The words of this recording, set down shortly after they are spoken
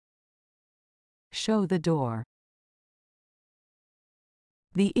show the door.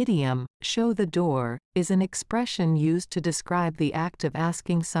 The idiom, show the door, is an expression used to describe the act of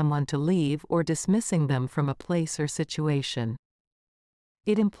asking someone to leave or dismissing them from a place or situation.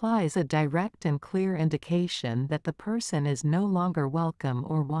 It implies a direct and clear indication that the person is no longer welcome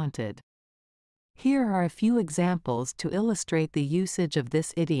or wanted. Here are a few examples to illustrate the usage of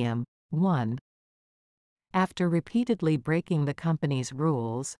this idiom. 1. After repeatedly breaking the company's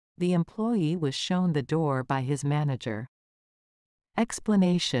rules, the employee was shown the door by his manager.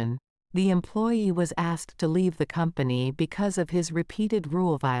 Explanation: the employee was asked to leave the company because of his repeated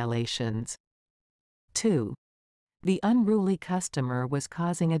rule violations. 2. The unruly customer was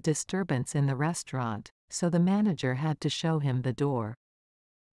causing a disturbance in the restaurant, so the manager had to show him the door.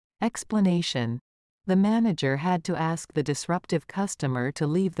 Explanation: the manager had to ask the disruptive customer to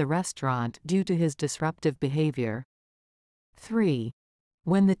leave the restaurant due to his disruptive behavior. 3.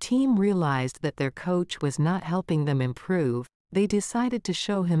 When the team realized that their coach was not helping them improve, they decided to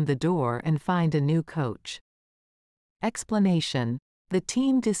show him the door and find a new coach. Explanation: the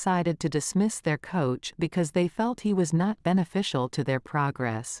team decided to dismiss their coach because they felt he was not beneficial to their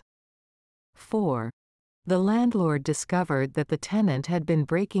progress. 4. The landlord discovered that the tenant had been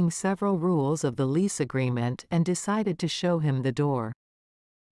breaking several rules of the lease agreement and decided to show him the door.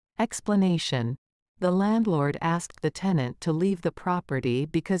 Explanation: the landlord asked the tenant to leave the property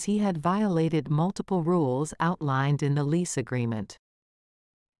because he had violated multiple rules outlined in the lease agreement.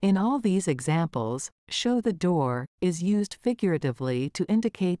 In all these examples, show the door is used figuratively to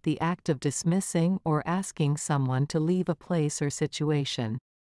indicate the act of dismissing or asking someone to leave a place or situation.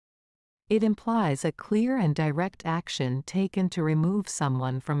 It implies a clear and direct action taken to remove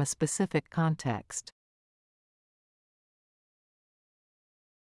someone from a specific context.